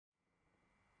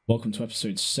Welcome to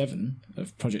episode 7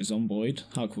 of Project Zomboid,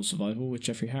 Hardcore Survival with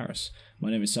Jeffrey Harris. My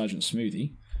name is Sergeant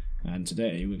Smoothie, and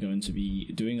today we're going to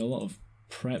be doing a lot of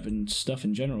prep and stuff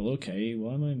in general. Okay,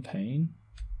 why am I in pain?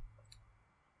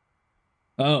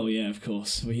 Oh yeah, of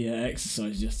course, we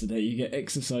exercised yesterday. You get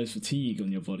exercise fatigue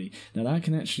on your body. Now that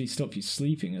can actually stop you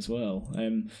sleeping as well.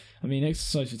 I mean,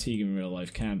 exercise fatigue in real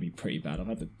life can be pretty bad. I've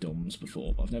had the DOMS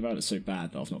before, but I've never had it so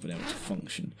bad that I've not been able to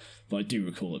function. But I do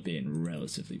recall it being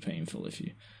relatively painful if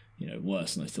you know,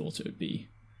 worse than I thought it would be.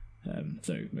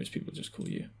 Though most people just call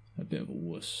you a bit of a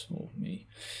wuss, or me.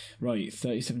 Right,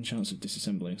 37 chance of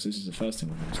disassembling, so this is the first thing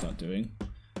we're going to start doing.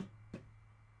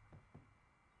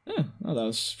 Oh, that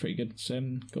was pretty good.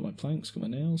 Got my planks, got my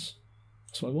nails.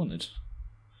 That's what I wanted.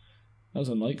 That was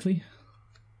unlikely.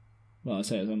 Well, I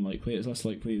say it's unlikely. It's less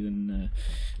likely than...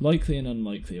 likely and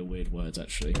unlikely are weird words,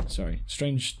 actually. Sorry.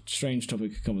 Strange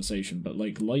topic of conversation, but,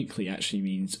 like, likely actually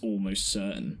means almost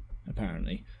certain,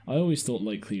 apparently. I always thought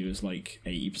likely was, like,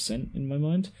 80% in my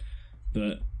mind.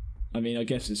 But, I mean, I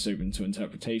guess it's open to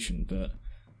interpretation, but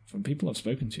from people I've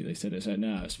spoken to, they said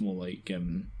no, it's more like,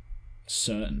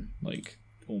 certain, like...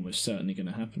 almost certainly going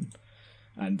to happen.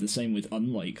 And the same with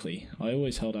unlikely. I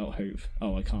always held out hope.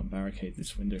 Oh, I can't barricade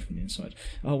this window from the inside.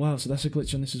 Oh wow, so that's a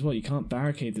glitch on this as well. You can't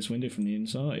barricade this window from the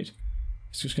inside.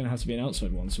 It's just going to have to be an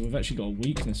outside one. So we've actually got a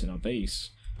weakness in our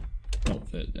base.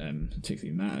 Not that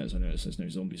particularly matters. I know there's no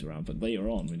zombies around, but later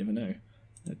on, we never know.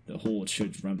 The horde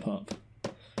should ramp up.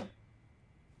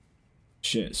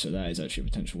 Shit, so that is actually a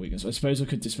potential weakness. I suppose I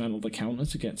could dismantle the counter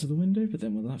to get to the window, but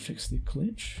then will that fix the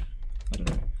glitch? I don't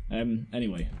know.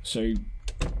 Anyway, so,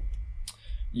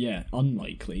 yeah,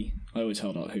 unlikely. I always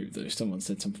held out hope that if someone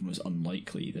said something was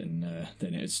unlikely, then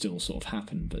it would still sort of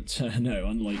happen, but no,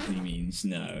 unlikely means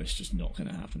no, it's just not going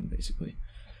to happen, basically.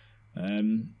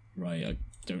 Right, I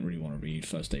don't really want to read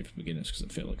First Aid for Beginners because I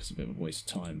feel like it's a bit of a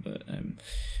waste of time, but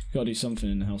got to do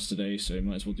something in the house today, so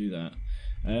might as well do that.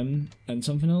 And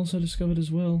something else I discovered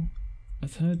as well,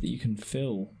 I've heard that you can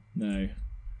fill, no,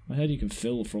 I heard you can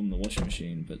fill from the washing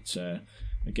machine, but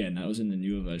again, that was in the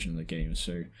newer version of the game,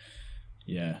 so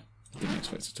yeah, didn't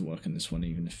expect it to work in this one,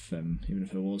 even if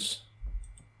it was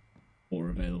water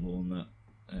available on that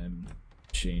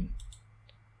machine.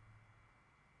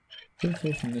 Don't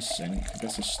fill from this sink. I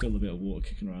guess there's still a bit of water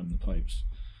kicking around in the pipes.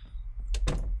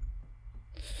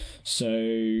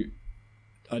 So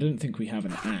I don't think we have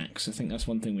an axe. I think that's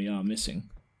one thing we are missing.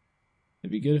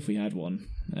 It'd be good if we had one.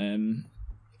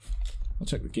 I'll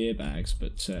check the gear bags,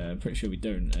 but I'm pretty sure we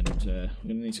don't, and we're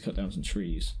going to need to cut down some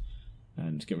trees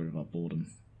and get rid of our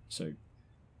boredom. So,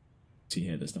 see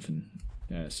here, there's nothing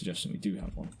suggesting we do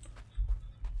have one.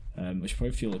 We should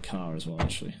probably fuel a car as well,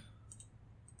 actually.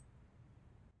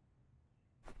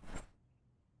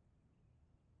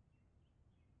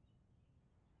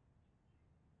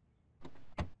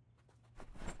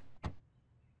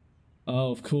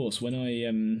 Oh, of course, when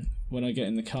I get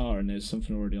in the car and there's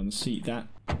something already on the seat, that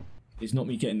is not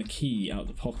me getting the key out of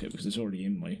the pocket because it's already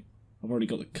in my... I've already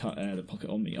got the pocket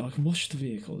on me. Oh, I can wash the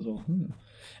vehicle as well.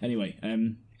 Anyway,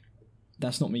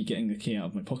 that's not me getting the key out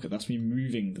of my pocket. That's me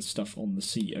moving the stuff on the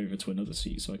seat over to another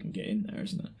seat so I can get in there,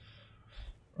 isn't it?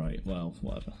 Right, well,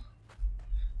 whatever.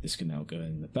 This can now go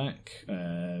in the back.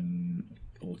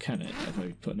 Or can it? Have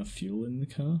I put enough fuel in the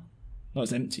car? Oh,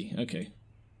 it's empty. Okay.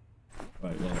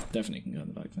 Right, well, definitely can go in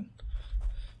the back then.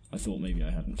 I thought maybe I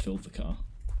hadn't filled the car.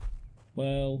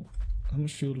 Well, how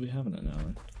much fuel do we have in it now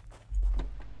then?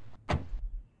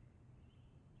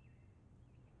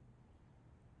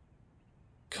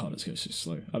 God, let's go so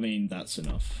slow. I mean, that's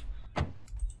enough.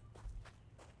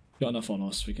 Got enough on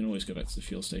us, we can always go back to the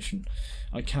fuel station.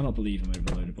 I cannot believe I'm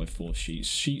overloaded by 4 sheets.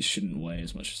 Sheets shouldn't weigh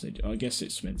as much as they do. I guess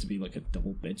it's meant to be like a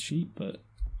double bed sheet, but,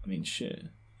 I mean, shit.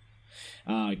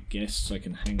 I guess I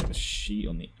can hang up a sheet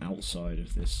on the outside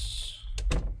of this.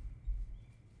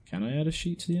 Can I add a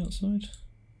sheet to the outside?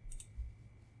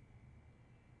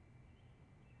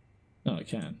 Oh, I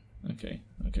can. Okay.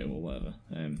 Okay, well, whatever.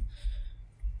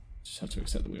 Just have to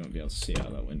accept that we won't be able to see out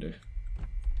of that window.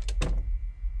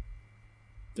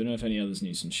 Don't know if any others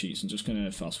need some sheets. I'm just going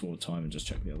to fast forward time and just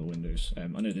check the other windows. I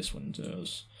know this one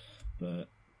does, but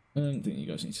I don't think you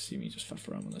guys need to see me just faff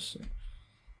around with this, so...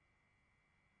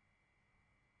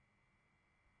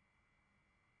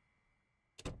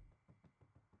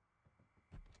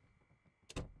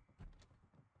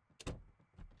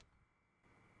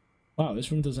 Wow,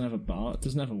 this room doesn't have a bar. It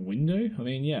doesn't have a window. I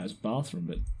mean, yeah, it's a bathroom,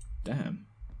 but damn,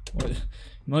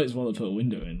 might as well have put a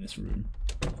window in this room.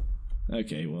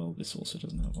 Okay, well, this also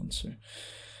doesn't have one. So,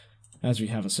 as we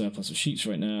have a surplus of sheets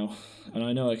right now, and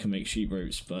I know I can make sheet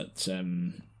ropes, but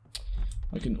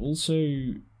I can also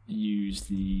use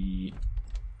the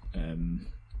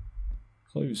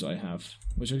clothes I have,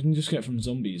 which I can just get from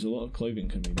zombies. A lot of clothing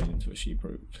can be made into a sheet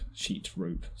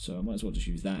rope, so I might as well just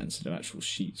use that instead of actual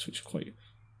sheets, which are quite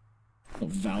not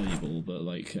valuable, but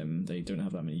like they don't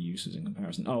have that many uses in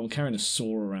comparison. Oh, I'm carrying a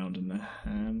saw around and the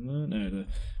hammer. No,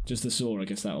 just the saw. I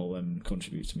guess that'll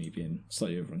contribute to me being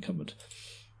slightly over encumbered.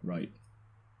 Right.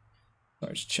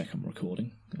 Sorry, just check I'm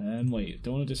recording. Wait,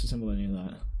 don't want to disassemble any of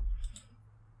that.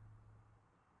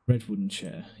 Red wooden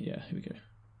chair. Yeah, here we go.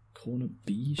 Corner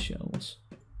B shelves.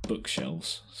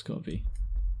 Bookshelves. It's gotta be.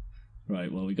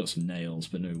 Right, well, we got some nails,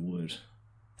 but no wood.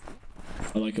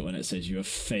 I like it when it says you have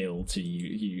failed to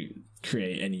you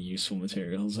create any useful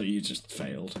materials, like you just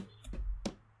failed.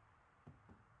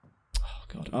 Oh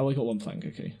god. Oh, I got one plank,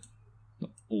 okay.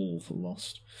 Not all for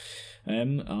lost.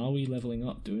 Are we leveling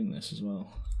up doing this as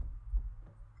well?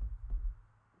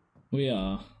 We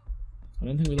are. I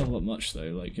don't think we level up much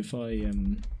though. Like if I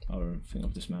think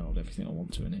I've dismantled everything I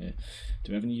want to in here.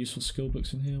 Do we have any useful skill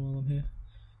books in here while I'm here?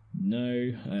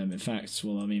 No. In fact,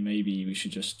 well, I mean, maybe we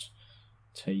should just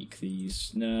take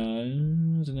these. No,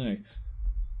 I don't know.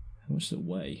 How much does it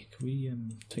weigh? Can we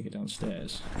take it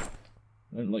downstairs?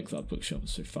 I don't like that bookshelf.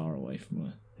 It's so far away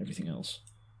from everything else.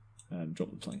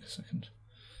 Drop the plank a second.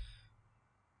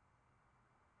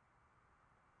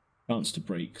 Chance to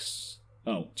break.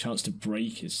 Oh, chance to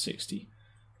break is 60.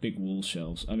 Big wall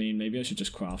shelves. I mean, maybe I should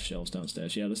just craft shelves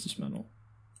downstairs. Yeah, let's dismantle.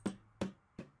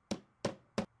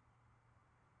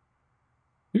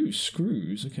 Ooh,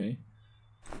 screws. Okay.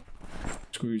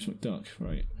 Screws McDuck.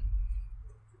 Right.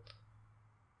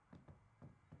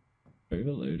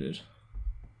 Overloaded.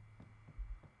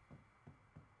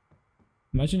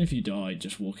 Imagine if you died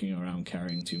just walking around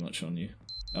carrying too much on you.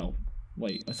 Oh,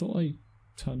 wait. I thought I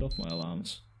turned off my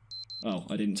alarms. Oh,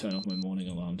 I didn't turn off my morning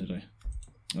alarm, did I?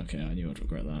 Okay, I knew I'd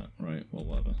regret that. Right, well,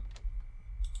 whatever.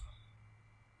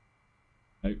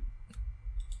 Oh.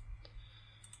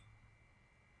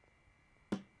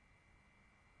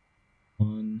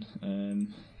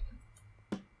 One,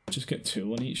 just get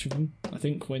 2 on each of them. I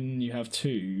think when you have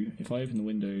 2, if I open the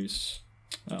windows,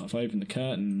 if I open the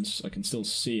curtains, I can still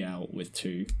see out with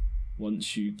 2.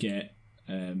 Once you get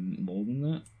more than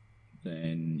that,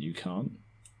 then you can't.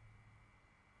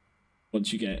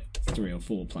 Once you get 3 or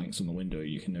 4 planks on the window,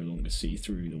 you can no longer see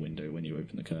through the window when you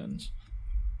open the curtains.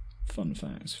 Fun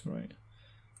fact, right.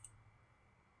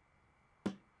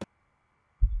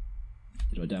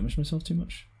 Did I damage myself too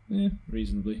much? Yeah,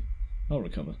 reasonably. I'll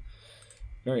recover.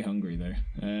 Very hungry though.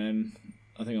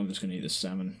 I think I'm just going to eat this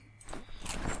salmon.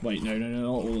 Wait, no, not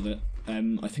all of it.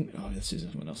 I think, oh, this is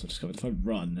something else I discovered. If I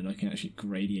run, then I can actually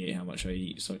gradiate how much I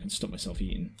eat, so I can stop myself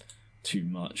eating too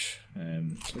much. So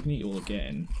I can eat all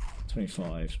again.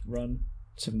 25. Run.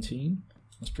 17.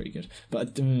 That's pretty good.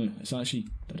 But it's actually,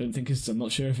 I don't think it's, I'm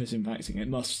not sure if it's impacting. It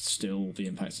must still be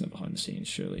impacting it behind the scenes,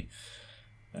 surely.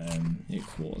 Eat a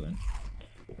quarter then.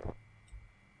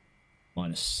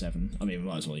 -7. I mean, we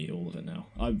might as well eat all of it now.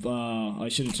 I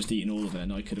should have just eaten all of it,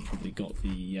 and I could have probably got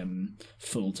the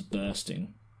full to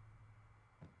bursting.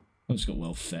 I just got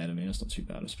well fed. I mean, that's not too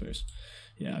bad, I suppose.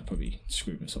 Yeah, I probably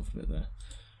screwed myself a bit there.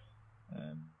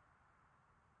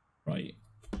 Right.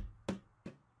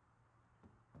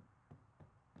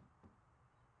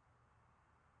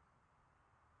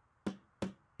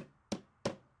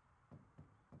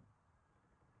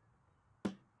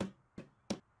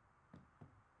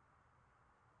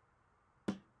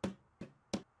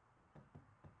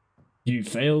 You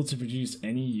failed to produce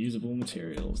any usable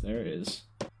materials. There it is.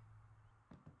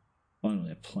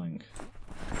 Finally, a plank.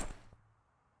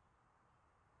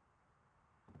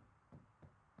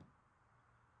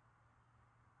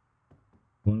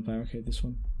 Want to barricade this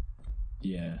one?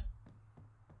 Yeah.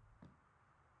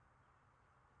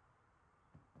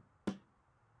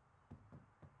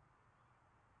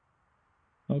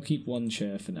 I'll keep one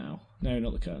chair for now. No,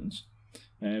 not the curtains.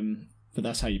 But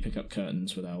that's how you pick up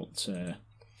curtains without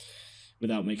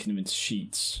making them into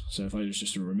sheets. So if I was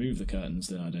just to remove the curtains,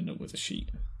 then I'd end up with a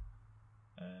sheet.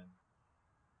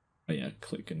 Oh yeah,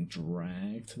 click and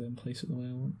drag to then place it the way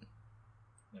I want.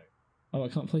 No. Oh, I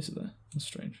can't place it there. That's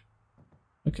strange.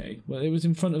 Okay, well it was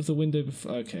in front of the window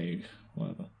before. Okay,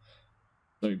 whatever.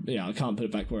 So yeah, I can't put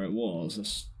it back where it was.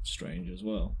 That's strange as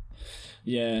well.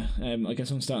 Yeah, I guess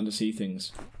I'm starting to see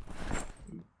things.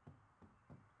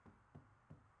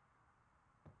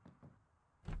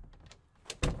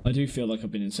 I do feel like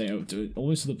I've been insane.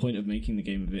 Almost to the point of making the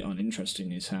game a bit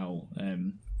uninteresting is how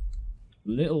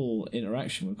little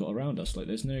interaction we've got around us. Like,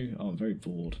 there's no. Oh, I'm very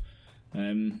bored.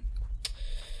 I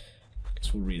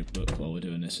guess we'll read a book while we're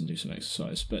doing this and do some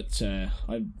exercise. But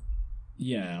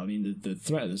yeah, I mean, the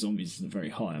threat of the zombies isn't very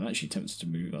high. I'm actually tempted to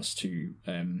move us to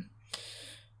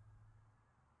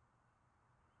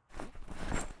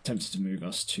tempted to move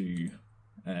us to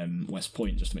West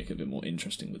Point just to make it a bit more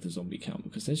interesting with the zombie count,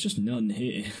 because there's just none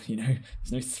here, you know?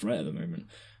 There's no threat at the moment.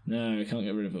 No, I can't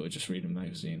get rid of it with just reading a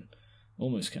magazine.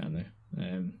 Almost can, though.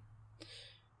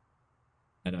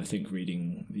 And I think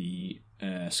reading the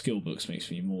skill books makes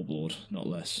me more bored, not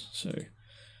less, so...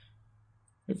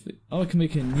 Hopefully... Oh, I can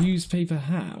make a newspaper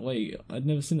hat! Wait, I'd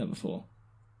never seen that before.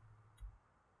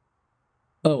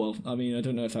 Oh, well, I mean, I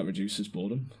don't know if that reduces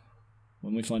boredom.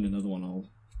 When we find another one, I'll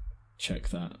check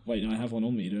that. Wait, no, I have one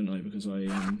on me, don't I? Because I,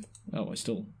 I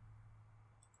still...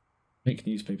 Make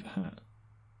newspaper hat.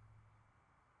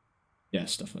 Yeah,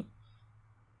 stuff it.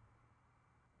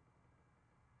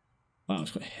 Wow,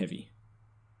 it's quite heavy.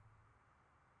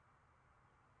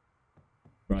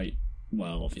 Right,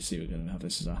 well, obviously we're going to have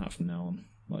this as our hat from now on.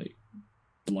 Like,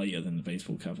 lighter than the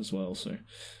baseball cap as well, so...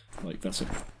 Like, that's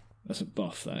a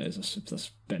buff, that is.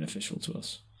 That's beneficial to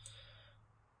us.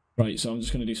 Right, so I'm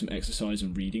just going to do some exercise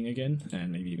and reading again,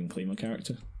 and maybe even clean my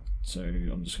character. So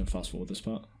I'm just going to fast forward this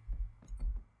part.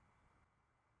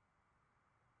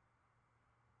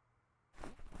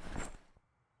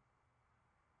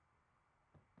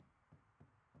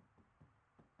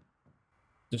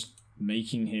 Just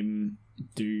making him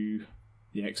do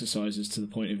the exercises to the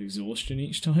point of exhaustion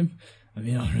each time. I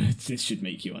mean, I don't know, this should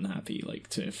make you unhappy, like,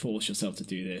 to force yourself to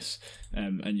do this,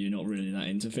 and you're not really that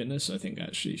into fitness. I think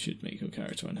actually should make your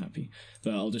character unhappy.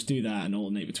 But I'll just do that and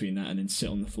alternate between that and then sit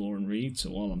on the floor and read. So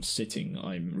while I'm sitting,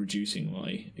 I'm reducing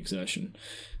my exertion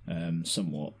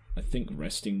somewhat. I think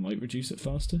resting might reduce it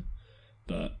faster,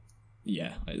 but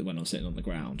yeah, when I'm sitting on the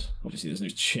ground, obviously there's no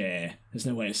chair. There's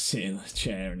no way to sit in a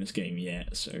chair in this game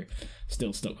yet, so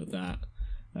still stuck with that.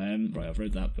 Right, I've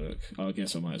read that book. I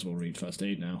guess I might as well read First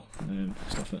Aid now.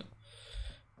 Stuff it.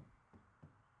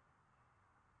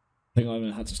 I think I'm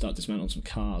going to have to start dismantling some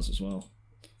cars as well.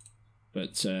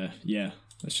 But yeah,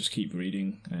 let's just keep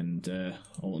reading and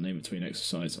alternate between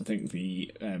exercise. I think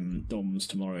the DOMS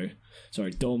tomorrow...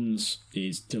 Sorry, DOMS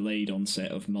is delayed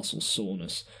onset of muscle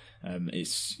soreness.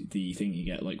 It's the thing you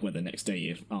get like where the next day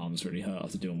your arms really hurt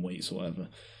after doing weights or whatever.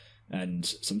 And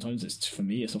sometimes it's, for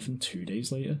me, it's often 2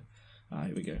 days later.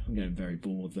 Here we go. I'm getting very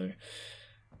bored though.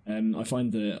 I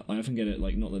find that I often get it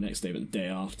like not the next day but the day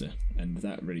after, and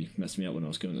that really messed me up when I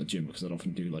was going to the gym, because I'd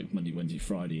often do like Monday, Wednesday,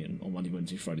 Friday, or Monday,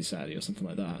 Wednesday, Friday, Saturday or something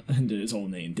like that, and it's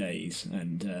alternating days,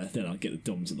 and then I'd get the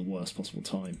DOMS at the worst possible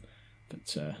time.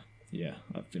 But yeah,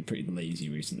 I've been pretty lazy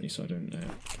recently, so I don't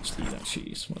just eat that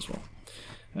cheese. Might as well.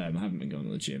 I haven't been going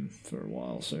to the gym for a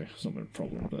while, so it's not been a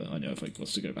problem, but I know if I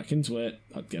was to go back into it,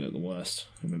 I'd get it at the worst.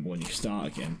 I remember when you start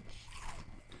again,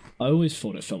 I always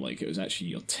thought it felt like it was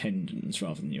actually your tendons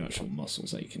rather than your actual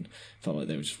muscles aching. Felt like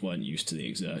they just weren't used to the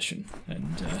exertion,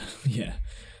 and yeah.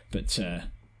 But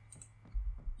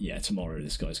yeah, tomorrow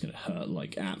this guy's going to hurt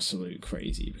like absolute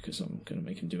crazy, because I'm going to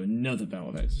make him do another bout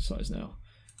of exercise now,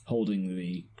 holding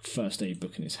the first aid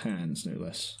book in his hands, no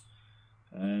less.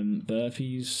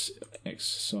 Burpees,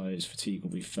 exercise fatigue will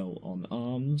be felt on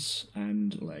arms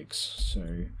and legs.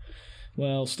 So,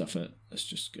 well, stuff it. Let's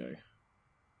just go.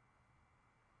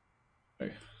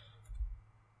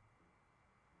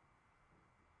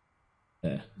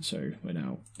 There, so we're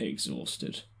now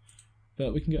exhausted,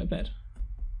 but we can go to bed.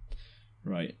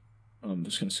 Right, I'm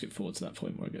just going to skip forward to that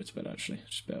point where I go to bed actually,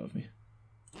 just bear with me.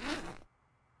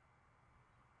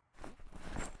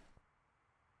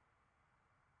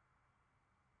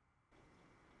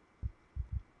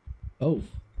 Oh,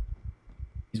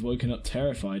 he's woken up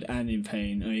terrified and in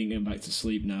pain. I ain't going back to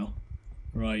sleep now.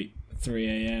 Right, 3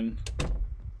 AM.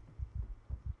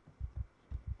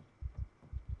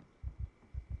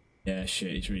 Yeah,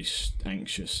 shit, he's really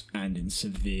anxious and in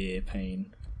severe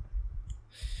pain.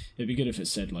 It'd be good if it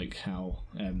said, like, how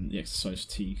the exercise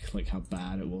fatigue, like, how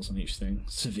bad it was on each thing.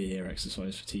 Severe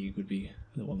exercise fatigue would be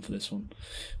the one for this one.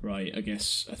 Right, I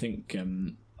think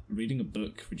reading a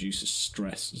book reduces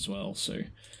stress as well, so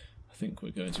I think we're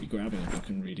going to be grabbing a book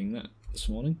and reading that this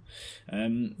morning.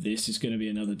 This is going to be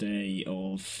another day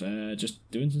of just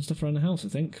doing some stuff around the house, I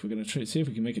think. We're going to see if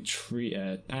we can make a tree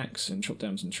axe and chop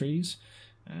down some trees.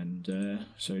 And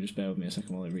so just bear with me a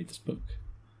second while I read this book.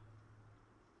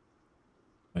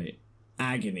 Right,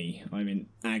 agony. I'm in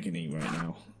agony right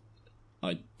now.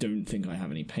 I don't think I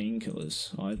have any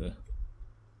painkillers either.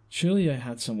 Surely I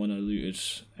had some when I looted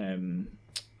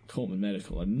Corpman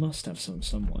Medical. I must have some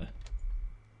somewhere.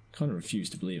 Kind of refuse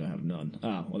to believe I have none.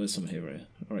 Ah, well, there's some here,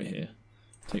 right here.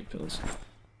 Take pills.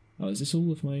 Oh, is this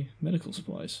all of my medical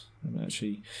supplies?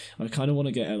 I kind of want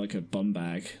to get like a bum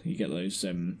bag. You get those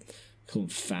call them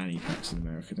fanny packs in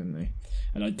America, don't they?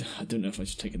 And I don't know if I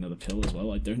should take another pill as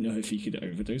well. I don't know if you could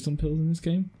overdose on pills in this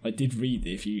game. I did read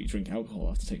that if you drink alcohol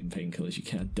after taking painkillers, you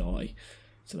can't die.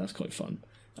 so that's quite fun.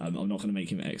 I'm not going to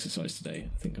make him exercise today.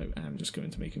 I think I am just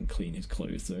going to make him clean his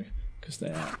clothes though, because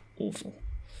they are awful.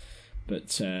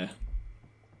 But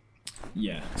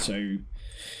yeah, so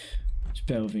just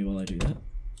bear with me while I do that.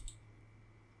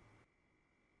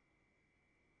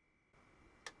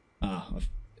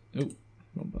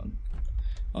 Wrong button.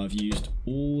 I've used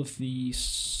all of the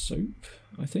soap,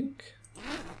 I think.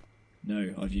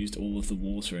 No, I've used all of the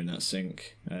water in that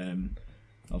sink.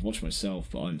 I've washed myself,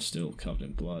 but I'm still covered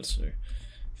in blood, so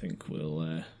I think we'll,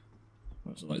 I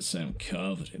was like to say I'm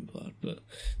covered in blood, but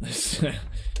let's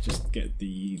just get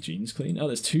the jeans clean. Oh,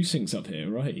 there's 2 sinks up here,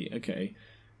 right, okay.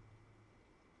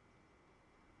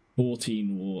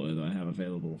 14 water that I have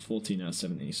available, 14 out of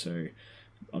 70, so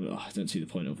I don't see the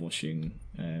point of washing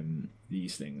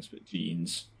these things, but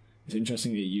jeans. It's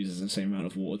interesting that it uses the same amount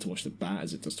of water to wash the bat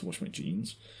as it does to wash my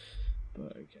jeans,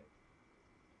 but okay.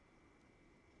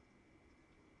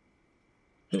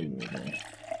 The water.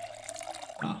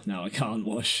 Ah, now I can't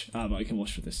wash. Ah, but I can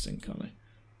wash with this sink, can't I?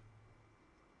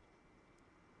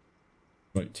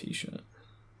 Right, t-shirt.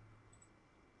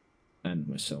 And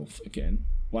myself again.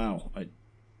 Wow, okay,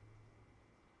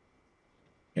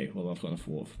 well I've got enough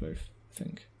water for both, I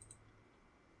think.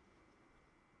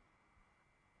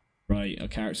 Right, our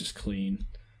character's clean.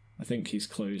 I think his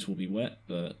clothes will be wet,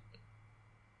 but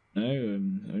no,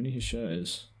 only his shirt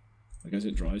is. I guess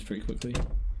it dries pretty quickly.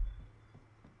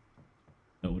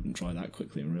 I wouldn't dry that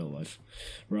quickly in real life.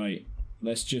 Right,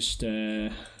 let's just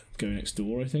go next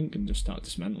door, I think, and just start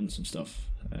dismantling some stuff.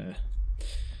 I'll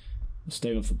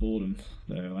stay off the boredom,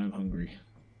 though I am hungry.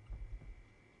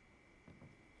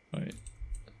 Right.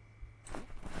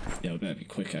 Yeah, we better be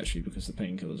quick actually, because the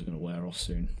painkillers are going to wear off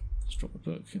soon. Let's drop a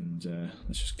book and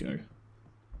let's just go.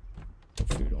 Put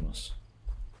food on us.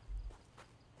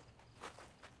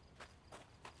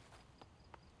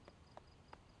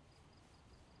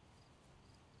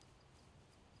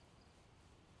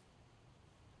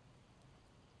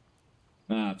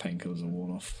 Ah, painkillers are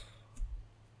worn off.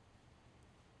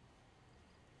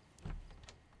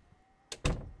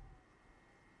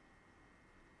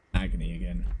 Agony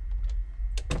again.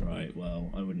 Right,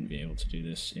 well, I wouldn't be able to do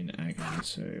this in agony,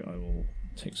 so I will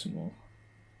take some more.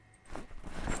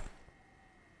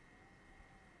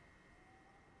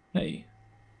 Hey.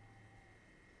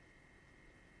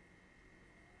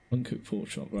 Uncooked pork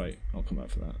chop, right, I'll come back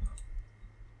for that.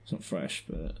 It's not fresh,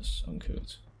 but it's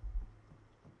uncooked.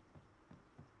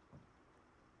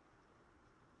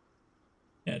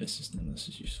 Yeah, this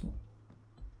is useful.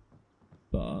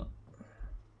 But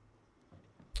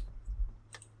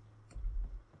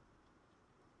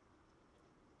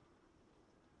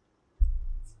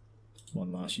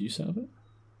one last use out of it.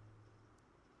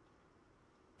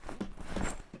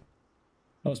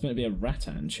 Oh, it's meant to be a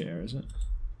rattan chair, is it?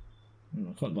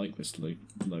 I quite like this low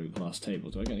glass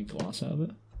table. Do I get any glass out of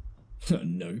it?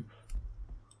 No.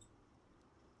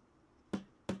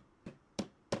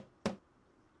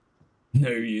 No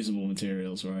usable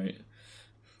materials, right?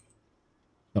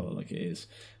 Oh, well, like it is.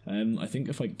 I think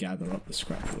if I gather up the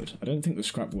scrap wood, I don't think the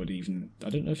scrap wood even. I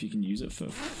don't know if you can use it for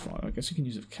fire. I guess you can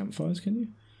use it for campfires, can you?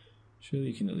 Surely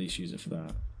you can at least use it for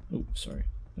that. Oh, sorry.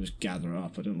 I just gather it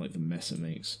up. I don't like the mess it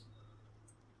makes.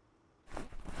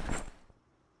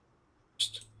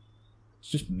 It's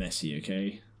just messy,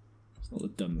 okay? It's not the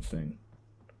done thing.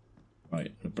 Right,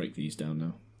 I'm gonna break these down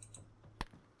now.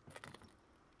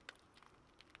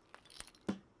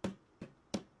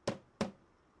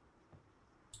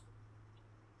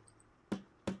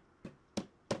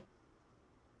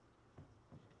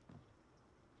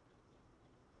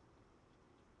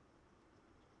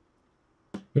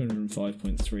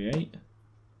 $205.38,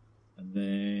 and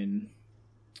then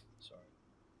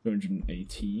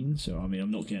 218. So I mean,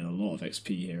 I'm not getting a lot of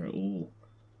XP here at all.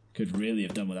 Could really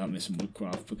have done without missing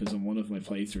woodcraft, because on one of my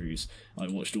playthroughs I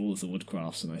watched all of the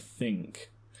woodcrafts, and I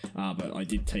think but I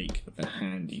did take the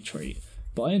handy trait,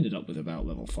 but I ended up with about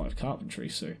level 5 carpentry,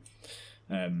 so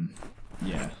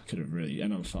yeah, could have really,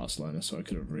 and I'm a fast learner, so I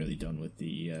could have really done with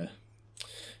the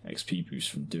XP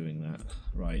boost from doing that.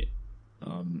 Right,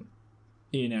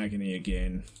 in agony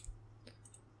again.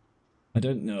 I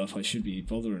don't know if I should be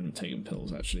bothering taking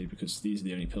pills, actually, because these are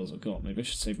the only pills I've got. Maybe I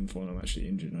should save them for when I'm actually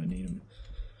injured and I need them.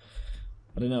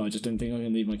 I don't know, I just don't think I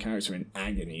can leave my character in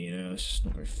agony, you know, it's just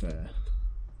not very fair.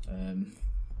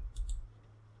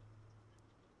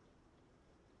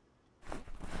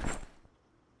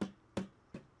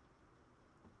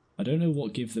 I don't know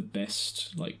what give the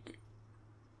best, like...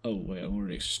 Oh, wait, I'm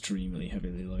already extremely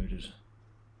heavily loaded.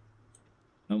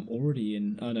 I'm already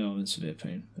in... Oh no, I'm in severe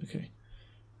pain. Okay.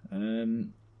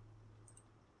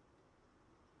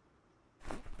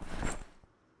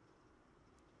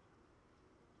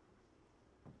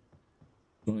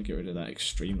 I want to get rid of that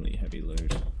extremely heavy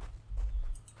load.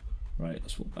 Right,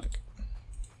 let's walk back.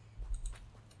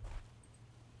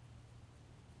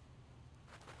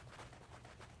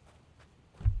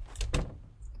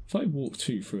 If I walk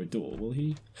 2 through a door, will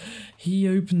he? He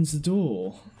opens the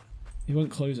door. He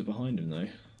won't close it behind him though.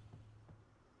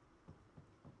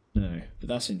 No, but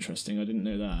that's interesting. I didn't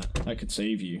know that. That could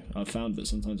save you. I've found that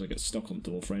sometimes I get stuck on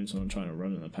door frames when I'm trying to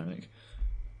run in a panic.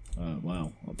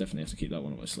 Wow, I'll definitely have to keep that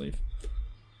one on my sleeve.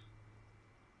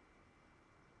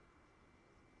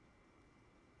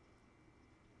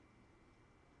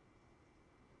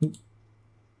 Oop.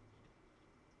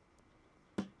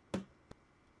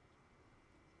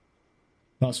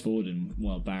 Fast forwarding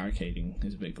while barricading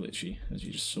is a bit glitchy, as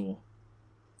you just saw.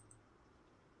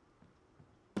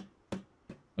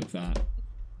 Like that.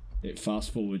 It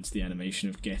fast forwards the animation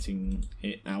of getting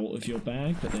it out of your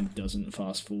bag, but then doesn't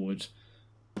fast forward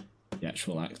the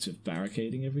actual act of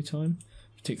barricading every time.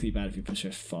 Particularly bad if you push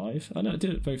F5. Oh no, I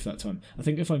did it both that time. I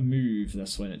think if I move,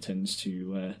 that's when it tends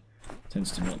to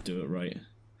not do it right.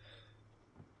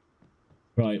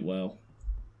 Right, well,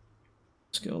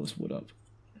 let's get all this wood up.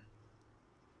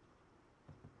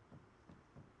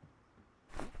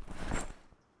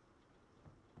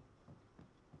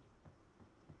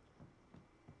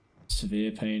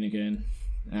 Severe pain again.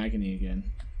 Agony again.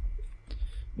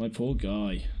 My poor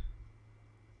guy.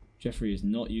 Jeffrey is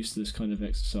not used to this kind of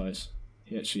exercise.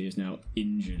 He actually is now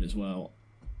injured as well.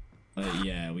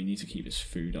 Yeah, we need to keep his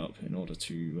food up in order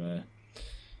to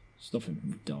stop him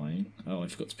from dying. Oh, I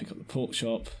forgot to pick up the pork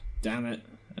chop. Damn it.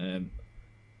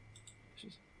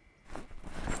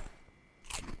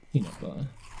 Peanut butter.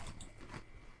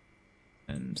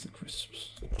 And the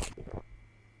crisps.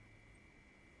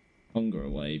 Hunger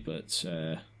away, but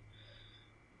I'm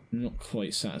not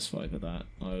quite satisfied with that.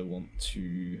 I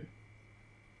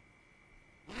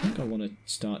think I want to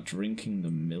start drinking the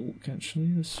milk,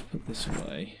 actually. Let's put this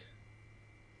away.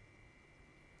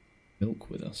 Milk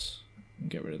with us. And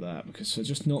get rid of that, because I'm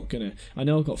just not gonna... I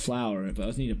know I've got flour in it, but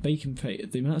I need a baking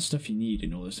paste. The amount of stuff you need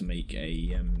in order to make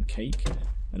a cake.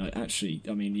 And I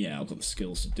mean, yeah, I've got the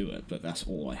skills to do it, but that's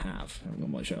all I have. I haven't got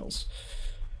much else.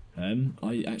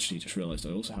 I actually just realised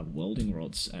I also have welding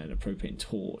rods and a propane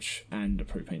torch and a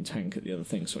propane tank at the other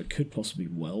thing, so I could possibly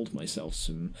weld myself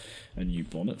a new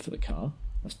bonnet for the car.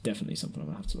 That's definitely something I'm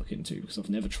going to have to look into, because I've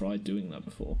never tried doing that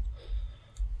before.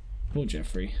 Poor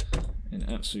Jeffrey, in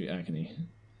absolute agony.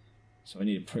 So I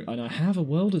need and I have a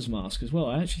welder's mask as well.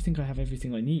 I actually think I have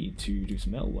everything I need to do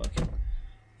some metalworking.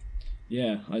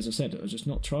 Yeah, as I said, I've just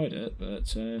not tried it, but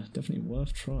definitely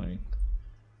worth trying.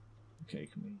 Okay,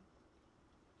 can we...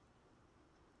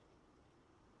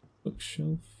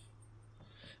 Bookshelf.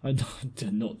 I'm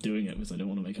not doing it because I don't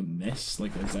want to make a mess.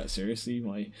 Like, is that seriously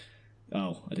my...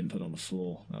 Oh, I didn't put it on the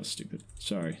floor. That was stupid.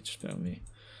 Sorry, just bear with me.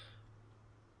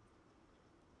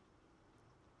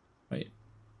 Right.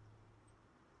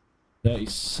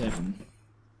 37.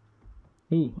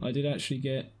 Ooh, I did actually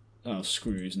get... Oh,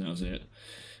 screws, and that was it.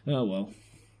 Oh, well.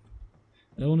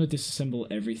 I don't want to disassemble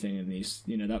everything in these.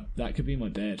 You know, that could be my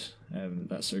bed.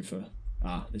 That sofa.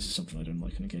 Ah, this is something I don't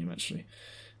like in a game, actually.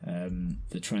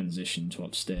 The transition to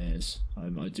upstairs.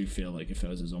 I do feel like if there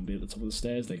was a zombie at the top of the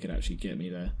stairs, they could actually get me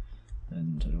there,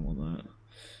 and I don't want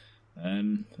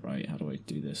that. Right, how do I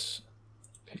do this?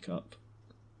 Pick up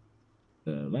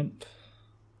the lamp.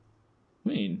 I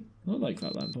mean, I like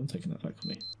that lamp. I'm taking that back with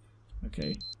me.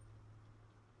 Okay.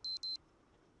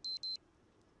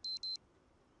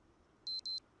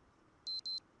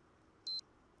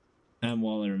 And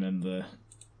while I remember,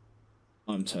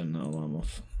 I'm turning that alarm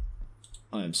off.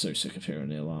 I am so sick of hearing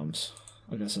the alarms.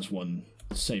 I guess that's one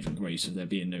saving grace of there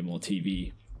being no more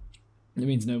TV. It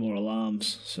means no more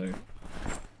alarms, so...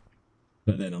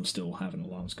 But then I'm still having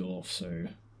alarms go off, so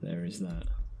there is that.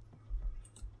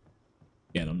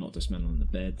 Again, I'm not dismantling the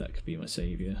bed. That could be my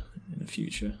saviour in the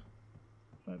future.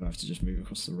 If I have to just move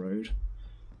across the road.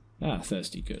 Ah,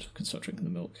 thirsty, good. I can start drinking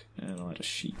the milk. And I'll add a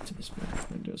sheet to this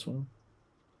window as well.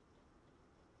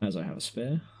 As I have a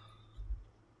spare.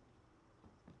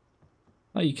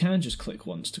 Oh, you can just click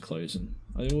once to close them.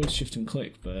 I always shift and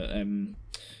click, but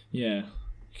yeah,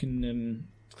 you can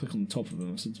click on the top of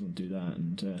them. I said someone do that,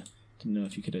 and didn't know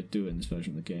if you could do it in this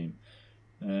version of the game.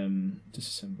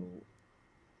 Disassemble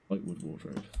whitewood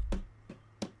wardrobe.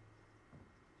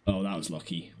 Oh, that was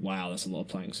lucky. Wow, that's a lot of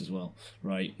planks as well.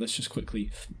 Right, let's just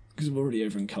quickly, because I'm already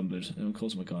over encumbered, and I'm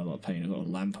causing my guy a lot of pain. I've got a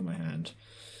lamp in my hand.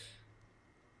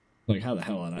 Like, how the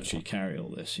hell I'd actually carry all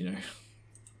this, you know?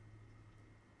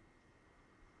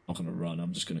 Not going to run,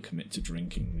 I'm just going to commit to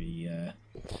drinking the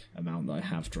amount that I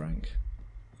have drank.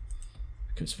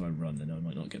 Because if I run, then I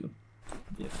might not get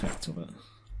the effect of it.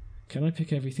 Can I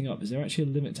pick everything up? Is there actually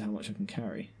a limit to how much I can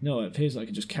carry? No, it appears like I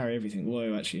can just carry everything.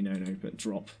 Whoa, actually, no, but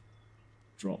drop.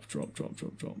 Drop.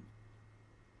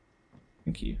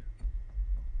 Thank you.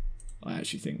 I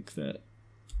actually think that...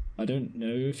 I don't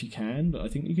know if you can, but I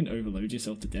think you can overload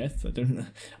yourself to death. I didn't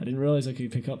realise I could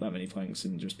pick up that many planks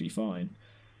and just be fine.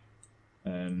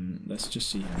 Let's just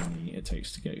see how many it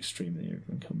takes to get extremely over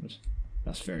encumbered.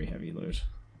 That's very heavy load.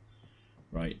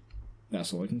 Right,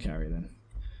 that's all I can carry then.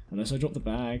 Unless I drop the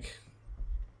bag.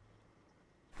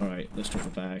 Alright, let's drop the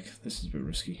bag. This is a bit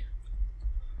risky.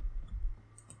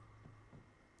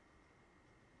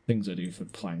 Things I do for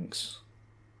planks.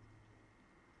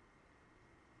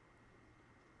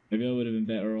 Maybe I would have been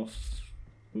better off...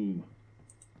 Ooh.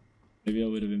 Maybe I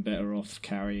would have been better off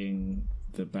carrying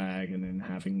the bag and then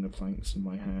having the planks in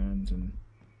my hand and...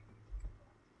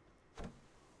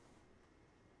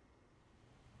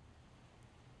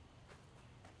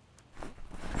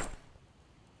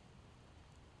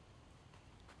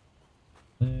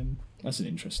 That's an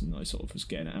interesting. I sort of was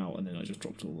getting it out and then I just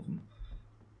dropped all of them.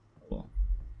 Well.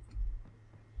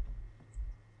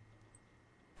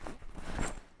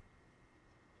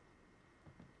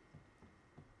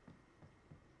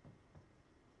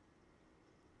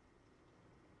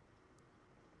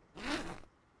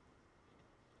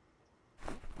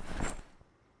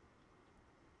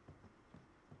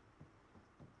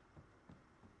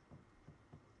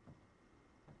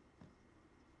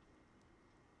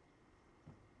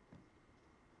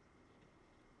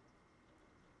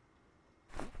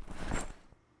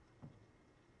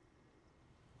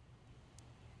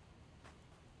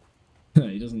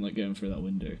 He doesn't like going through that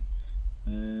window.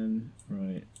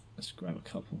 Right, let's grab a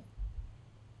couple.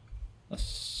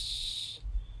 That's...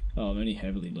 Oh, I'm only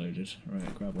heavily loaded.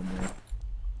 Right, grab one more.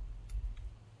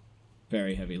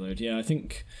 Very heavy load. Yeah, I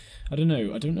think... I don't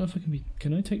know if I can be...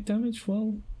 Can I take damage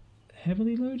while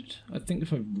heavily loaded? I think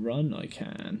if I run, I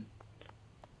can.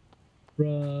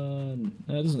 Run!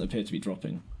 That doesn't appear to be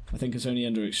dropping. I think it's only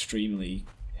under extremely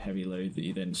heavy load that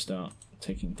you then start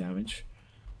taking damage.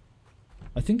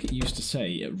 I think it used to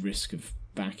say at risk of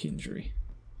back injury.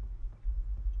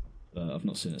 I've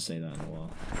not seen it say that in a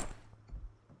while.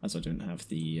 As I don't have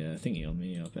the thingy on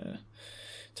me, I better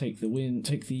take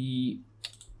the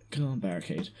come on,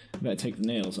 barricade. I better take the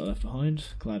nails I left behind.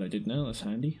 Glad I did now, that's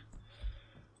handy.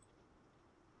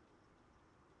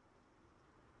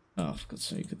 Oh, for God's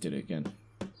sake, I did it again.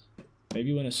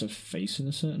 Maybe when it's facing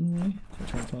a certain way? Can I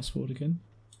try and fast forward again?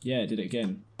 Yeah, I did it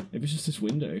again. Maybe it's just this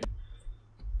window.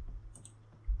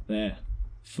 There,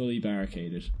 fully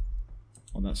barricaded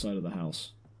on that side of the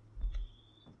house.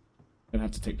 I'm gonna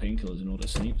have to take painkillers in order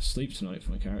to sleep tonight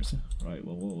for my character. Right,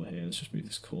 well, while we're here, let's just move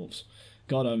this corpse.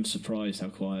 God, I'm surprised how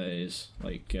quiet it is.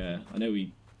 Like, I know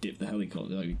we dipped the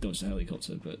helicopter, like we dodged the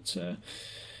helicopter, but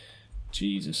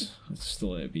Jesus, I just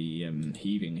thought it'd be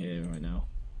heaving here right now,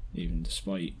 even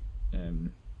despite the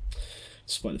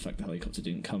fact the helicopter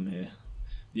didn't come here.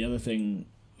 The other thing.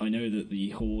 I know that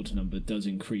the horde number does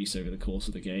increase over the course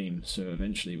of the game, so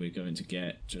eventually we're going to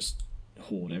get just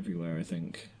horde everywhere, I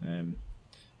think.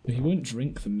 But he won't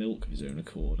drink the milk of his own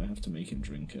accord. I have to make him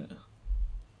drink it.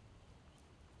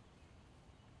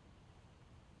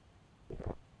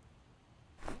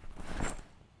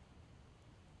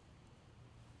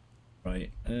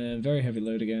 Right, very heavy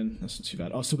load again. That's not too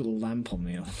bad. Oh, I've still got the lamp on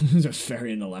me. Just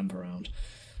ferrying the lamp around.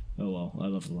 Oh well, I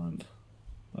love the lamp.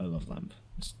 I love lamp.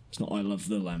 It's not I love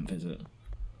the lamp, is it?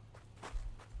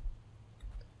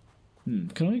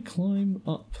 Can I climb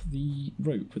up the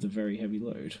rope with a very heavy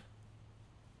load?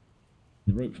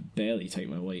 The rope would barely take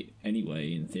my weight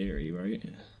anyway, in theory, right?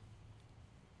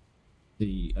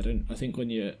 I think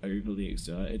when you're overly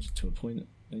exerted to a point,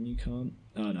 then you can't.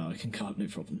 Oh no, I can cut, no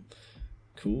problem.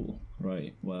 Cool,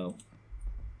 right, well,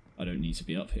 I don't need to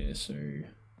be up here, so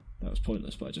that was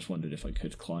pointless, but I just wondered if I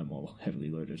could climb while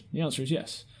heavily loaded. The answer is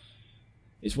yes.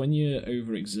 It's when you're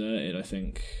overexerted, I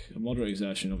think. A moderate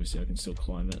exertion, obviously I can still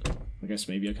climb it. I guess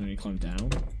maybe I can only climb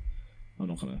down. I'm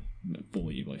not going to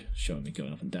bore you by showing me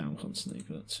going up and down constantly,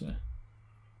 but...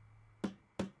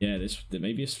 yeah,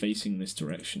 maybe it's facing this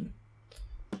direction.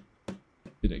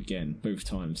 Did it again, both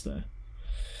times there.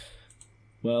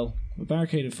 Well, we're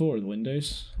barricaded 4 of the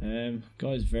windows.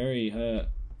 Guy's very hurt.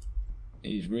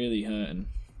 He's really hurting,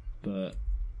 but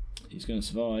he's going to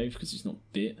survive because he's not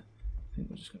bit. I think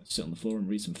we're just going to sit on the floor and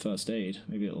read some first aid.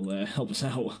 Maybe it'll help us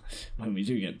out when we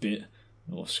do get bit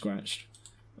or scratched.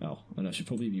 Oh, and I should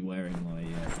probably be wearing my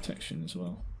protection as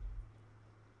well.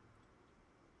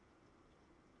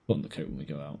 Put on the coat when we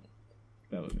go out.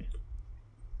 Bear with me.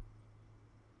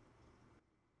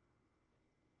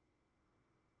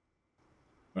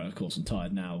 Right, of course I'm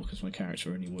tired now because my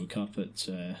character only woke up at...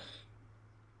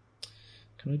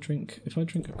 Can I drink... If I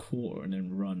drink a quarter and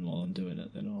then run while I'm doing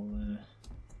it, then I'll...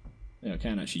 Yeah, I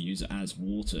can actually use it as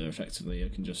water, effectively. I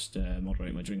can just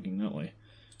moderate my drinking that way.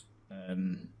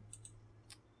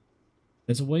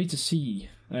 There's a way to see...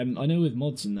 I know with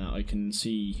mods and that I can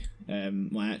see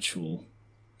my actual...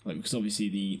 Like, because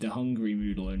obviously the hungry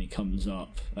moodle only comes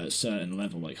up at a certain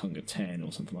level, like hunger 10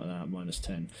 or something like that, minus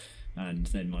 10. And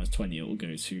then minus 20 it will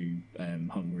go to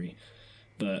hungry.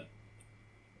 But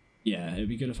yeah, it'd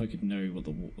be good if I could know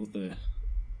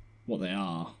what they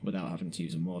are without having to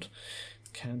use a mod.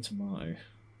 Canned tomato.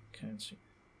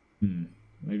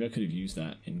 Maybe I could have used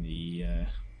that in the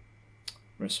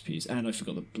recipes. And I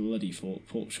forgot the bloody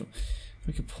pork chop.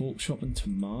 Make a pork chop and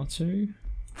tomato.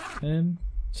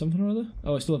 Something or other?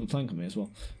 Oh, I still have a plank on me as well.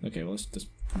 Okay, well, let's just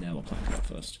nail a plank up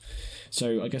first.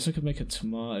 So I guess I could make a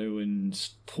tomato and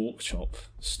pork chop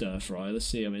stir fry. Let's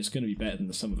see. I mean, it's going to be better than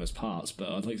the sum of its parts, but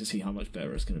I'd like to see how much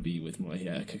better it's going to be with my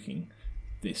cooking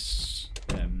this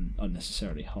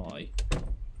unnecessarily high.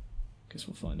 Guess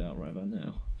we'll find out right about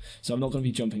now. So I'm not going to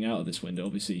be jumping out of this window,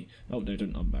 obviously. Oh, no,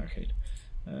 don't unbarricade.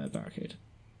 Barricade.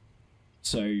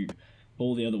 So...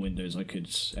 all the other windows I can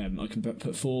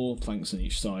put 4 planks on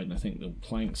each side, and I think the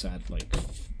planks add like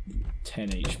 10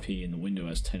 HP and the window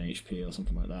has 10 HP or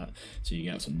something like that, so you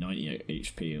get up to 90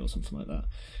 HP or something like that,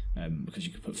 because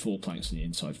you can put 4 planks on the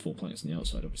inside, 4 planks on the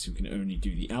outside. Obviously we can only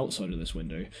do the outside of this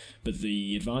window, but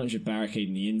the advantage of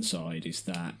barricading the inside is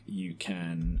that you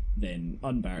can then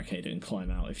unbarricade it and climb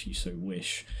out if you so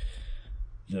wish.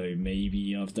 Though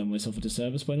maybe I've done myself a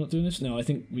disservice by not doing this. No, I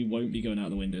think we won't be going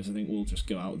out the windows. I think we'll just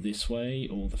go out this way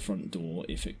or the front door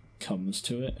if it comes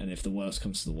to it. And if the worst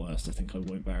comes to the worst, I think I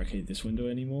won't barricade this window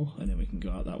anymore, and then we can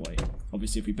go out that way.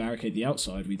 Obviously, if we barricade the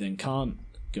outside, we then can't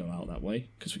go out that way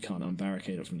because we can't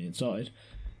unbarricade it from the inside.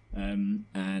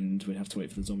 And we'd have to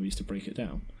wait for the zombies to break it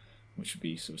down, which would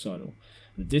be suicidal.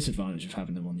 The disadvantage of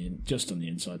having them on just on the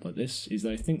inside like this is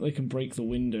that I think they can break the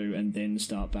window and then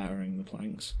start battering the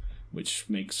planks, which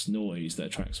makes noise that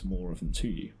attracts more of them to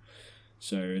you.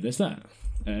 So there's that.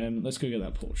 Let's go get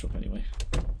that pork chop anyway.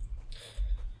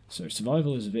 So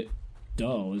survival is a bit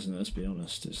dull, isn't it? Let's be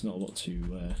honest. It's not a lot to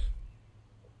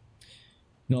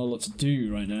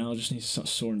do right now. I just need to start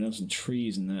sawing down some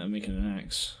trees and that and making an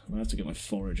axe. I have to get my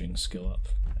foraging skill up.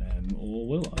 Or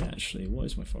will I actually? What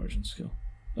is my foraging skill?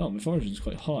 Oh, my foraging is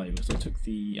quite high because I took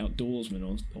the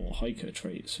outdoorsman or hiker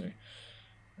trait, so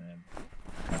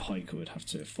a hiker would have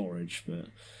to forage, but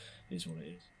it is what it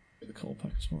is. Get the coal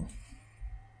pack as well.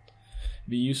 It'd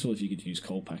be useful if you could use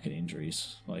coal pack at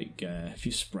injuries, like if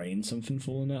you're spraying something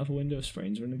falling out of a window, if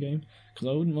sprains are in the game. Because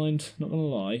I wouldn't mind, not gonna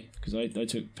lie, because I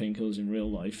took painkillers in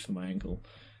real life for my ankle.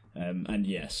 And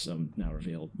yes, I'm now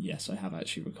revealed, yes, I have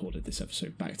actually recorded this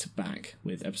episode back to back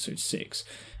with episode 6.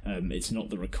 It's not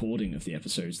the recording of the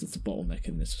episodes that's the bottleneck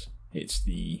in this. It's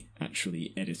the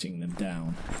actually editing them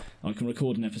down. I can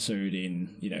record an episode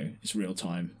in, it's real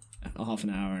time, half an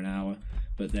hour,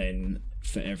 but then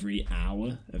for every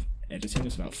hour of editing,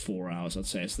 it's about 4 hours. I'd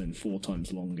say it's then 4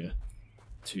 times longer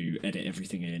to edit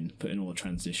everything in, put in all the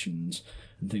transitions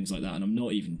and things like that. And I'm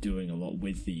not even doing a lot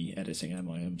with the editing, am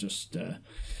I? I'm just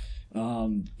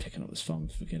picking up this farm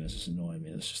for beginners. It's annoying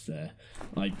me. That's just there.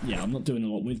 I'm not doing a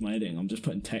lot with my editing. I'm just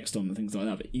putting text on and things like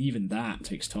that. But even that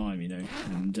takes time,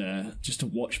 and just to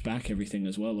watch back everything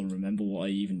as well and remember what I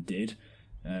even did,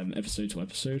 episode to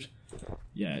episode.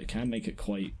 Yeah, it can make it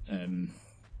quite.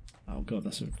 Oh god,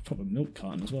 that's a proper milk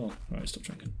carton as well. Right, stop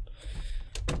drinking.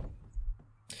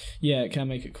 Yeah, it can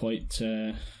make it quite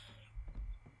time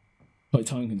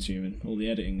consuming. All the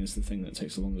editing is the thing that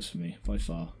takes the longest for me, by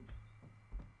far.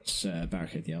 Let's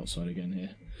barricade the outside again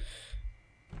here.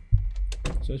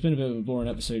 So it's been a bit of a boring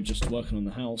episode just working on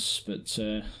the house, but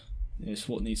it's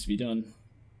what needs to be done.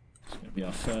 It's going to be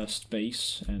our first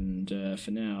base, and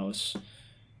for now it's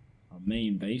our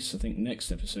main base. I think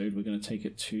next episode we're going to take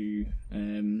it to...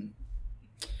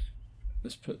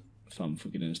 let's put Farm for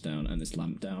Beginners down and this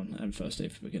lamp down and First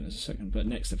Aid for Beginners a second. But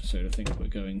next episode I think we're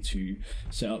going to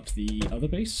set up the other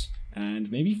base and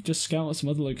maybe just scout out some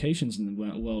other locations in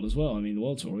the world as well. I mean, the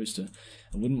world's our oyster.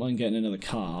 I wouldn't mind getting another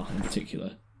car in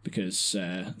particular, because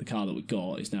the car that we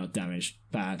got is now damaged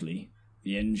badly.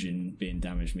 The engine being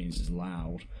damaged means it's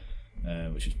loud,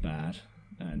 which is bad.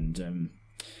 And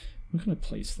where can I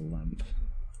place the lamp?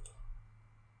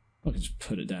 I can just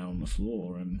put it down on the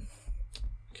floor.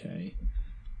 Okay.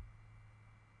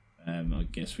 I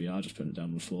guess we are just putting it down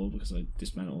on the floor because I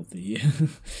dismantled the...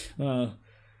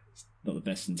 it's not the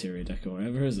best interior decor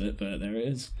ever, is it? But there it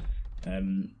is.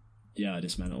 Yeah, I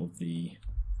dismantled the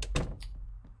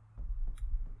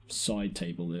side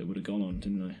table that it would have gone on,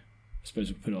 didn't I? I suppose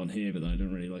we put it on here, but then I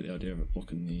don't really like the idea of it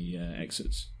blocking the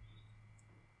exits.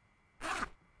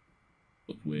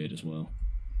 Look weird as well.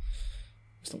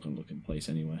 It's not going to look in place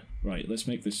anywhere. Right, let's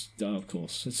make this... of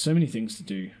course, there's so many things to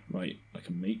do. Right, I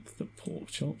can make the pork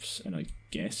chops, and I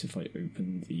guess if I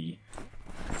open the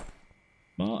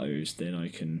tomatoes, then I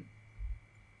can...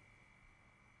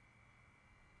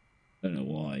 I don't know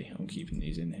why I'm keeping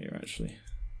these in here, actually.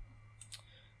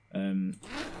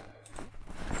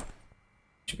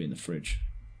 Should be in the fridge.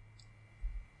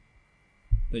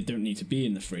 They don't need to be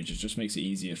in the fridge, it just makes it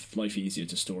easier, life easier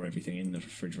to store everything in the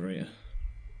refrigerator.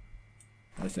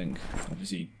 I think.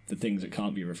 Obviously, the things that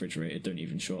can't be refrigerated don't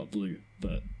even show up blue,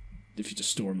 but if you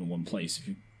just store them in one place, if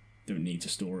you don't need to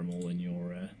store them all in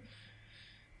your...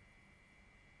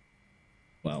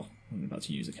 well, I'm about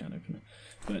to use a can opener.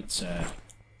 But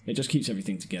it just keeps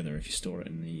everything together if you store it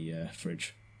in the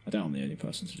fridge. I doubt I'm the only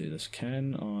person to do this.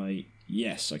 Can I...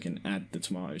 yes, I can add the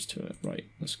tomatoes to it. Right,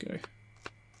 let's go.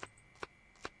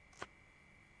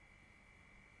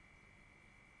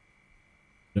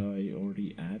 Did I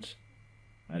already add?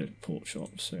 I had a pork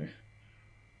chop, so...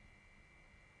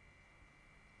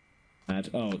 add...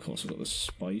 oh, of course, I've got the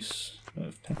spice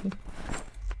of pepper.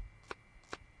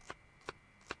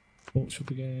 Pork chop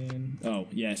again. Oh,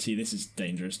 yeah, see, this is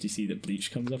dangerous. Do you see that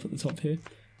bleach comes up at the top here?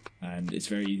 And it's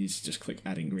very easy to just click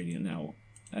add ingredient now,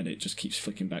 and it just keeps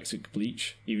flicking back to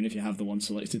bleach. Even if you have the one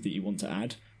selected that you want to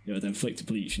add, you know, then flick to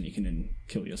bleach and you can then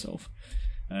kill yourself.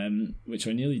 Which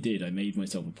I nearly did. I made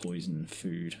myself a poison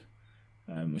food,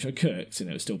 which I cooked, and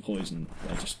it was still poison.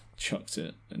 I just chucked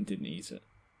it and didn't eat it.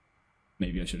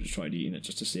 Maybe I should have tried eating it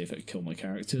just to see if it would kill my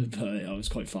character, but I was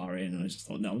quite far in, and I just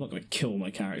thought, no, I'm not going to kill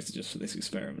my character just for this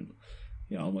experiment.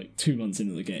 You know, I'm like 2 months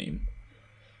into the game.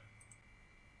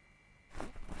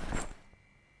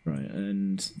 Right,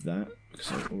 and that,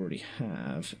 because I already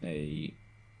have a...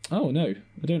 oh, no,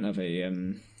 I don't have a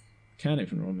can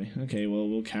opener on me. Okay, well,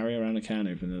 we'll carry around a can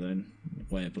opener then.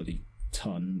 Weigh a bloody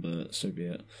ton, but so be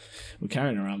it. We're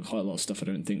carrying around quite a lot of stuff I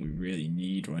don't think we really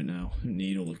need right now. We don't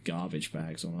need all the garbage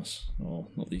bags on us. Oh,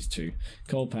 not these two.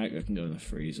 Cold pack, I can go in the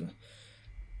freezer.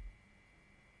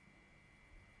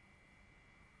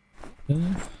 At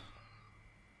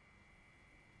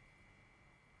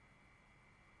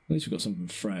least we've got something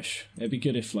fresh. It'd be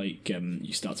good if, like,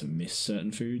 you start to miss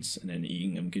certain foods, and then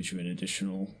eating them gives you an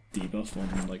additional debuff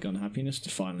on, like, unhappiness, to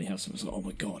finally have something like, oh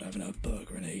my god, I haven't had a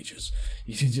burger in ages.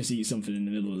 You can just eat something in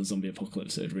the middle of the zombie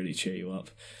apocalypse that would really cheer you up.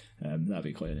 That'd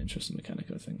be quite an interesting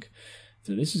mechanic, I think.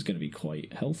 So this is going to be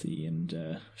quite healthy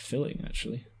and filling,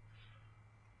 actually.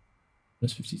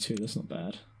 That's 52, that's not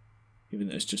bad. Even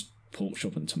though it's just pork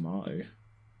chop and tomato.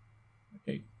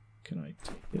 Okay, can I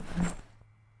take it?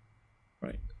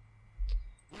 Right.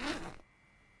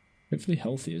 Hopefully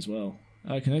healthy as well.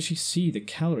 I can actually see the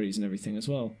calories and everything as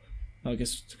well. I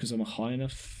guess because I'm a high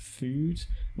enough food.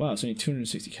 Wow, it's only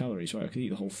 260 calories. Right, I could eat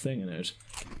the whole thing and it would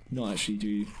not actually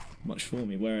do much for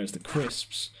me. Whereas the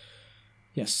crisps,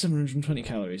 yeah, 720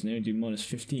 calories and they only do minus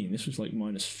 15. This was like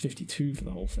minus 52 for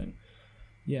the whole thing.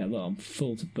 Yeah, look, I'm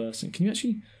full to bursting. Can you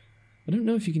actually... I don't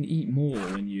know if you can eat more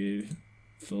when you're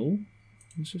full.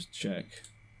 Let's just check.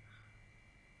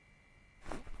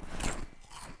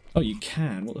 Oh, you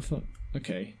can? What the fuck?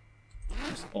 Okay.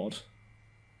 That's odd.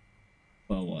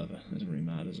 Well, whatever. It doesn't really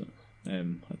matter, does it? I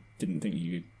didn't think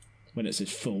you could... when it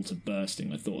says full to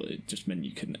bursting, I thought it just meant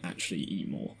you couldn't actually eat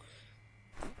more.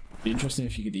 It'd be interesting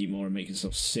if you could eat more and make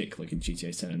yourself sick, like in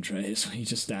GTA San Andreas, where you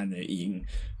just stand there eating,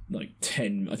 like,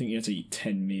 10... I think you have to eat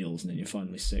 10 meals and then you're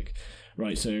finally sick.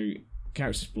 Right, so,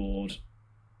 character's bored.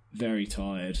 Very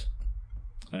tired.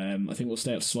 I think we'll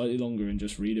stay up slightly longer and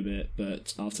just read a bit,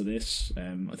 but after this, I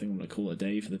think I'm going to call it a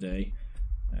day for the day,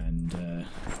 and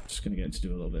just going to get to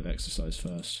do a little bit of exercise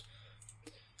first.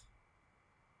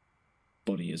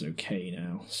 Body is okay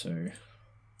now, so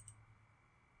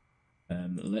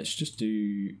let's just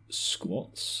do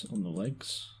squats on the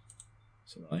legs,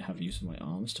 so that I have use of my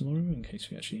arms tomorrow in case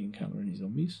we actually encounter any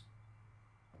zombies.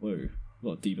 Whoa, a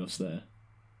lot of debuffs there.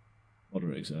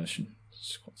 Moderate exertion.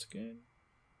 Squats again.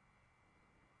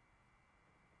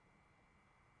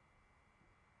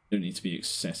 Don't need to be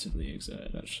excessively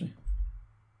exerted, actually.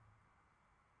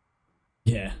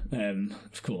 Yeah,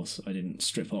 of course, I didn't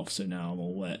strip off, so now I'm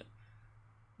all wet.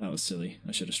 That was silly.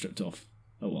 I should have stripped off.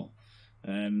 Oh well.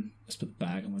 Let's put the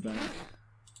bag on my back.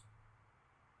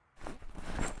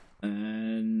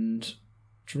 And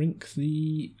drink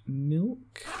the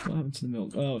milk? What happened to the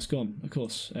milk? Oh, it's gone, of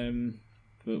course.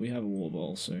 But we have a water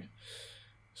bottle, so...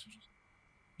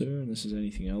 and this is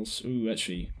anything else. Ooh,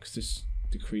 actually, because this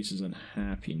decreases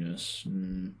unhappiness.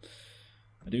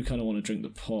 I do kind of want to drink the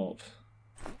pop.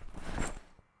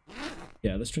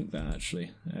 Yeah, let's drink that,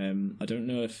 actually. I don't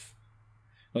know if...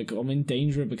 Like, I'm in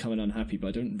danger of becoming unhappy, but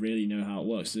I don't really know how it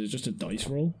works. Is it just a dice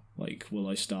roll? Like, will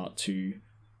I start to...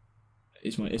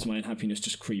 Is my unhappiness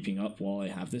just creeping up while I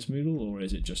have this Moodle, or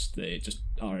is it just that it just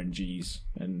RNGs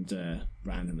and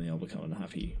randomly I'll become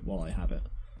unhappy while I have it?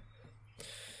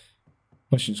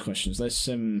 Questions. Let's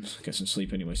get some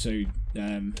sleep anyway. So,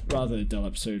 rather a dull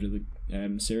episode of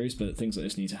the series, but things like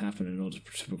this need to happen in order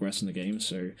to progress in the game.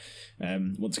 So,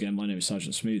 once again, my name is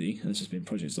Sergeant Smoothie, and this has been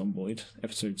Project Zomboid,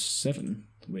 episode 7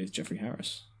 with Jeffrey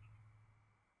Harris.